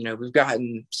that, we've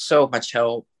gotten so much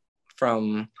help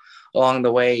from along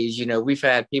the ways. We've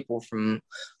had people from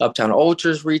Uptown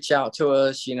Ultras reach out to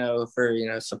us,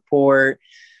 for, support.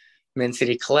 Men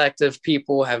City Collective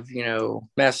people have,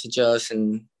 messaged us,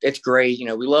 and it's great.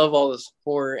 We love all the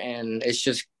support, and it's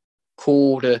just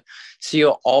cool to see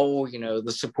all,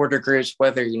 the supporter groups,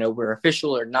 whether, we're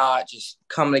official or not, just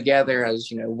come together as,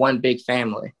 one big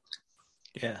family.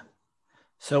 Yeah.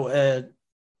 So as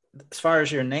far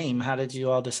as your name, how did you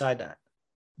all decide that?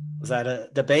 Was that a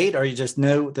debate, or you just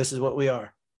know this is what we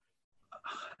are?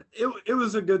 It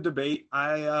was a good debate.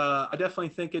 I definitely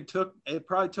think it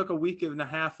probably took a week and a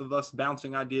half of us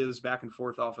bouncing ideas back and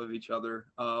forth off of each other.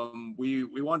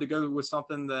 We wanted to go with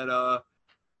something that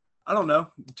I don't know,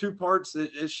 two parts.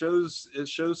 It shows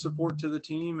support to the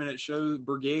team, and it shows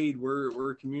Brigade.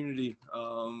 We're a community.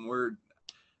 We're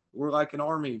like an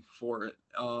army for it.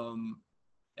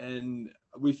 And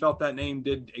we felt that name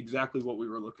did exactly what we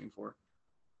were looking for.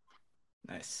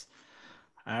 Nice.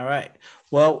 All right.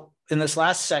 Well, in this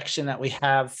last section that we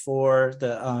have for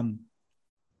this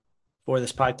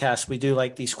podcast, we do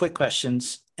like these quick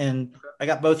questions, and I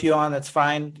got both of you on. That's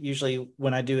fine. Usually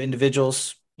when I do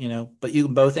individuals, but you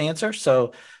can both answer.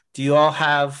 So do you all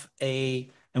have and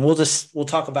we'll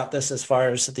talk about this as far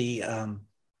as the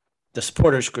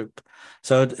supporters group.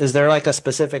 So is there like a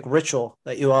specific ritual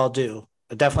that you all do?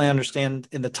 I definitely understand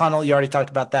in the tunnel, you already talked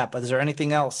about that, but is there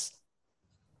anything else?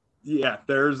 Yeah,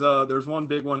 there's one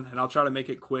big one, and I'll try to make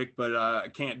it quick, but I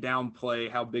can't downplay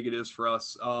how big it is for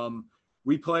us.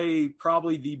 We play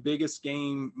probably the biggest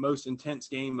game, most intense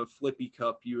game of Flippy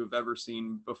Cup you have ever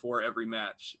seen before every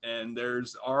match. And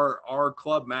there's our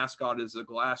club mascot is a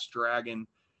glass dragon,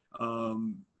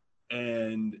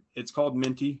 and it's called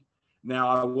Minty. Now,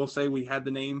 I will say we had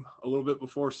the name a little bit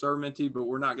before Sir Minty, but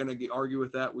we're not going to argue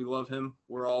with that. We love him.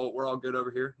 We're all good over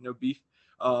here. No beef.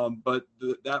 But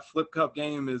that Flip Cup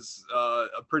game is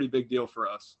a pretty big deal for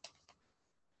us.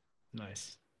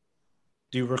 Nice.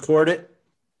 Do you record it?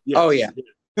 Yes. Oh yeah.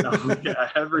 Yeah,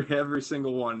 every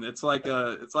single one. It's like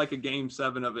a game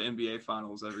 7 of an NBA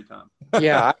finals every time.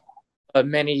 Yeah.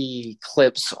 Many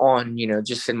clips on,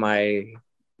 just in my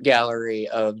gallery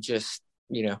of just,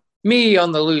 me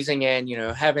on the losing end,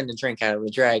 having to drink out of the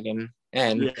dragon.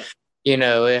 And,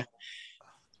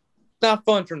 not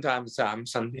fun from time to time.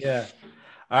 Yeah.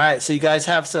 All right. So you guys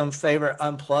have some favorite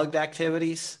unplugged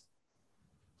activities?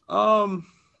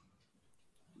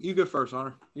 You go first,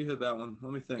 Hunter. You hit that one.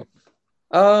 Let me think.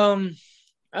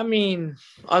 I mean,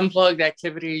 unplugged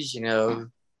activities,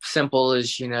 simple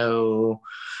as,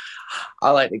 I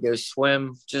like to go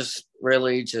swim.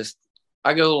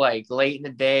 I go like late in the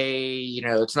day,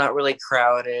 it's not really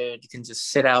crowded. You can just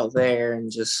sit out there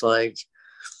and just like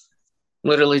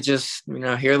literally just,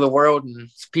 hear the world, and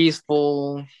it's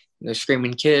peaceful. There's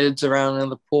screaming kids around in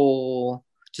the pool.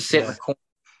 Just sit in the corner.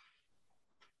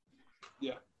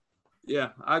 Yeah,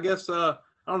 I guess I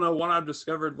don't know. One I've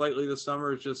discovered lately this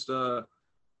summer is just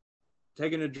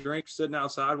taking a drink, sitting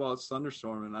outside while it's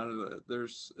thunderstorming. I don't know.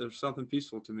 There's something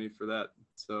peaceful to me for that.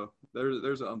 So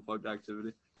there's an unplugged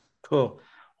activity. Cool.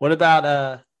 What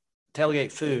about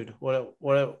tailgate food?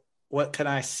 What can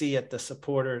I see at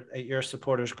your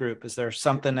supporters group? Is there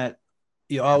something that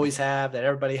you always have that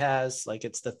everybody has? Like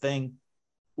it's the thing?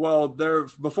 Well,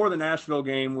 before the Nashville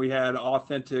game, we had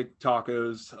authentic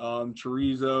tacos,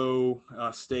 chorizo,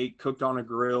 steak cooked on a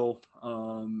grill,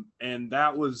 and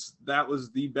that was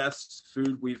the best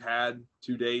food we've had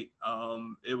to date.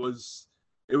 It was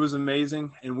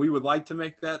amazing, and we would like to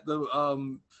make that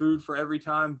the food for every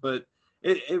time, but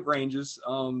it ranges.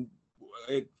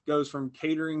 It goes from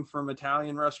catering from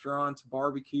Italian restaurants,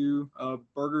 barbecue,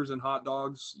 burgers and hot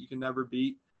dogs you can never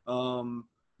beat.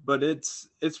 But it's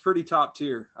pretty top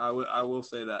tier. I will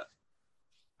say that.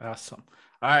 Awesome.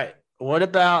 All right. What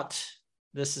about,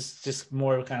 this is just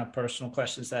more kind of personal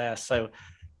questions to ask. So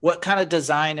what kind of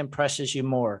design impresses you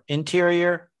more,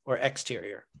 interior or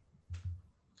exterior?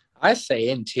 I say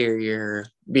interior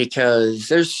because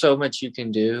there's so much you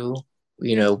can do,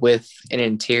 with an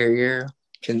interior.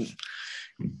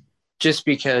 Just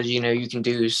because, you can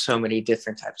do so many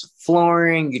different types of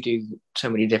flooring, you do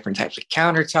so many different types of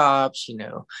countertops,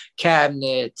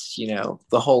 cabinets,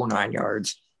 the whole 9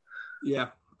 yards. Yeah.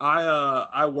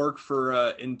 I work for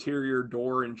an interior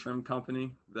door and trim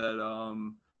company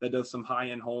that does some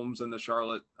high-end homes in the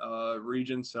Charlotte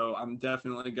region. So I'm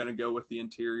definitely going to go with the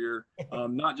interior,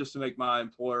 not just to make my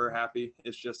employer happy.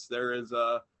 It's just there's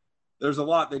a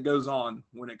lot that goes on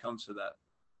when it comes to that.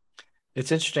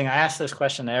 It's interesting. I asked this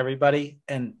question to everybody,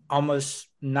 and almost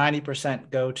 90%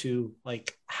 go to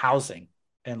like housing.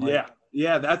 And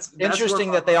that's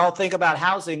interesting that they all think about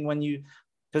housing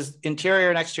because interior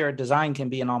and exterior design can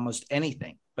be in almost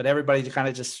anything, but everybody kind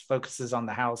of just focuses on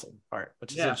the housing part,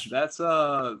 which is interesting. That's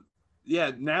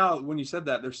now when you said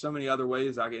that, there's so many other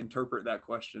ways I can interpret that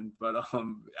question, but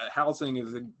housing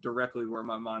is directly where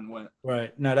my mind went.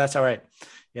 Right. No, that's all right.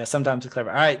 Yeah, sometimes it's clever.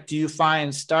 All right. Do you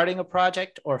find starting a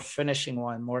project or finishing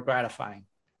one more gratifying?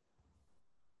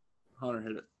 Hunter,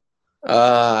 hit it.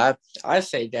 I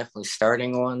say definitely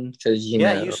starting one because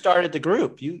you started the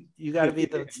group. You got to be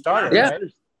the starter. Yeah. Right?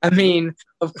 I mean,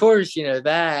 of course,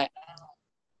 that,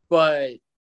 but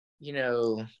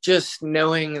just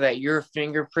knowing that your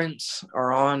fingerprints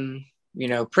are on,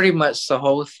 pretty much the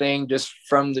whole thing, just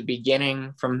from the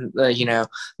beginning, from the,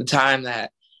 the time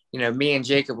that, me and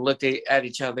Jacob looked at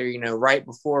each other, right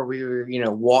before we were,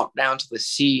 walked down to the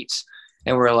seats,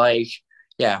 and we're like,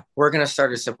 yeah, we're going to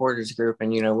start a supporters group,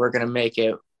 and, we're going to make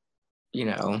it,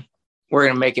 we're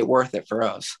going to make it worth it for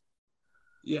us.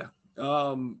 Yeah.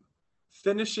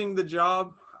 Finishing the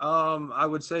job, I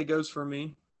would say goes for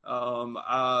me.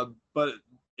 But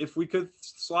if we could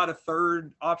slide a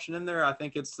third option in there, I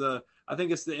think it's the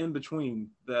in between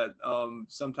that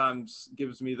sometimes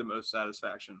gives me the most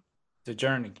satisfaction. The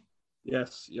journey.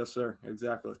 Yes, sir.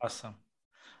 Exactly. Awesome.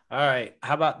 All right.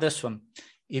 How about this one?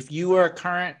 If you were a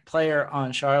current player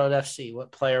on Charlotte FC,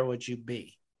 what player would you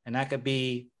be? And that could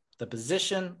be the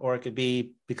position, or it could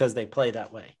be because they play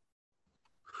that way.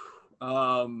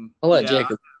 I'll let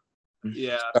Jacob.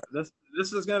 Yeah,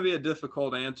 this is going to be a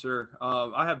difficult answer.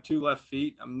 I have 2 left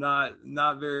feet. I'm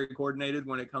not very coordinated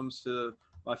when it comes to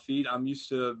my feet. I'm used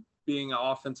to being an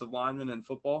offensive lineman in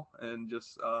football and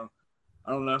just I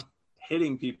don't know,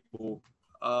 hitting people.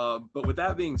 But with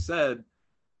that being said,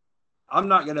 I'm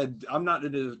not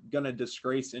gonna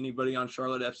disgrace anybody on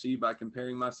Charlotte FC by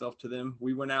comparing myself to them.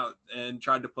 We went out and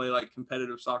tried to play like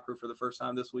competitive soccer for the first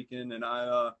time this weekend, and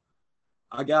I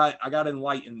got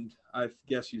enlightened, I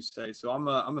guess you say. So I'm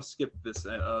gonna skip this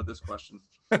question.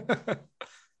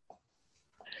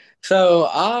 So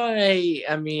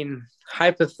I mean,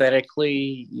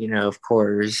 hypothetically, of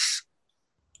course,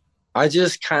 I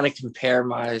just kind of compare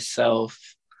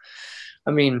myself.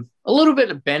 I mean, a little bit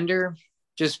of Bender,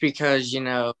 just because,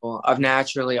 I've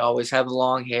naturally always had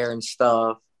long hair and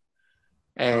stuff,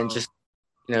 and just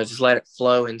let it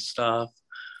flow and stuff.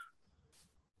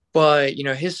 But,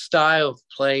 his style of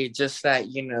play, just that,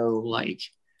 like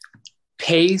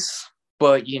pace,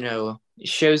 but, it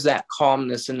shows that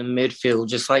calmness in the midfield,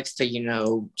 just likes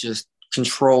to, just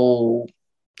control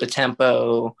the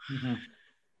tempo. Mm-hmm.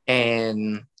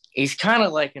 And he's kind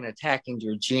of like an attacking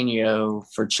Jorginho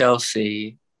for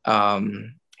Chelsea.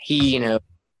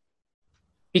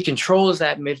 He controls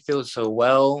that midfield so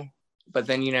well, but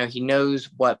then, he knows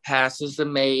what passes to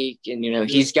make, and,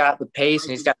 he's got the pace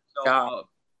and he's got the shot.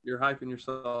 You're hyping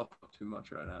yourself up too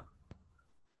much right now.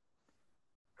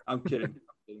 I'm kidding.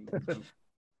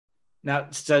 Now,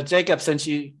 so Jacob, since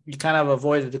you kind of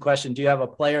avoided the question, do you have a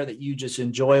player that you just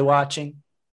enjoy watching?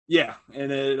 Yeah,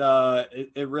 and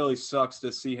it really sucks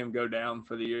to see him go down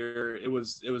for the year. It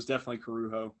was definitely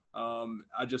Corujo.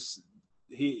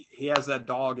 He has that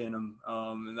dog in him,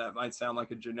 and that might sound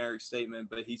like a generic statement,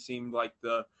 but he seemed like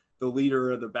the leader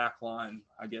of the back line,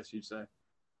 I guess you'd say.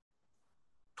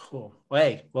 Cool.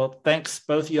 Hey, well, thanks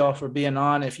both of y'all for being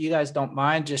on. If you guys don't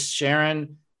mind just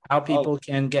sharing how people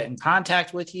can get in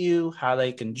contact with you, how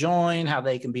they can join, how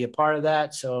they can be a part of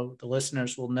that, so the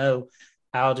listeners will know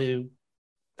how to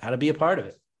be a part of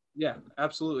it. Yeah,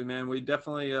 absolutely, man. We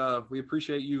definitely we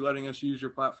appreciate you letting us use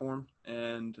your platform,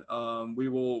 and we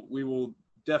will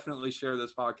definitely share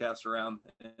this podcast around,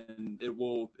 and it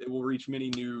will reach many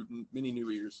new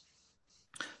ears.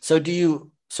 So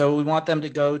we want them to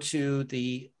go to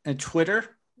the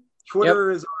Twitter.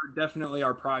 Twitter is definitely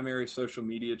our primary social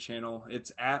media channel.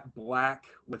 It's at Black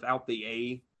without the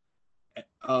A,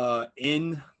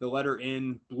 N, the letter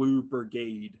N, Blue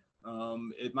Brigade.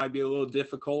 It might be a little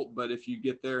difficult, but if you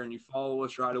get there and you follow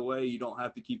us right away, you don't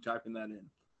have to keep typing that in.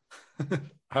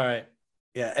 All right.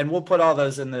 Yeah, and we'll put all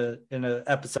those in the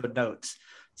episode notes,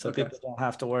 so people don't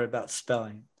have to worry about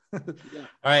spelling. Yeah,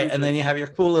 all right, and then you have your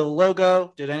cool little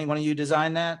logo. Did any one of you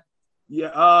design that?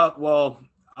 Yeah, well,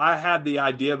 I had the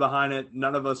idea behind it.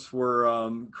 None of us were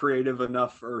creative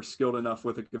enough or skilled enough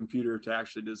with a computer to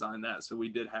actually design that, so we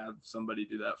did have somebody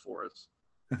do that for us.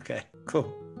 Okay,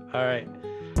 cool. All right.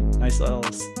 Nice little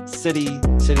city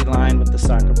line with the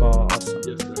soccer ball. Awesome.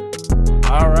 Yes, sir.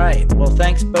 All right. Well,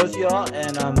 thanks both y'all,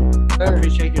 and I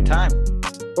appreciate your time.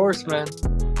 Of course, man.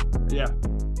 Yeah.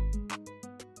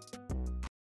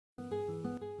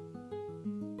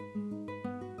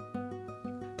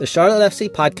 The Charlotte FC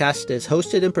podcast is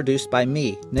hosted and produced by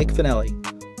me, Nick Finelli.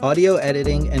 Audio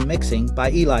editing and mixing by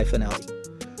Eli Finelli.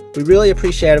 We really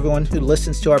appreciate everyone who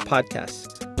listens to our podcasts.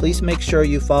 Please make sure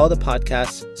you follow the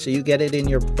podcast so you get it in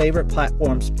your favorite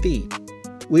platform's feed.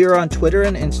 We are on Twitter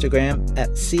and Instagram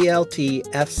at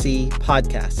CLTFC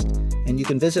Podcast, and you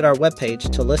can visit our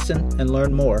webpage to listen and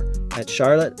learn more at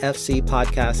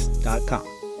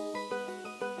charlottefcpodcast.com.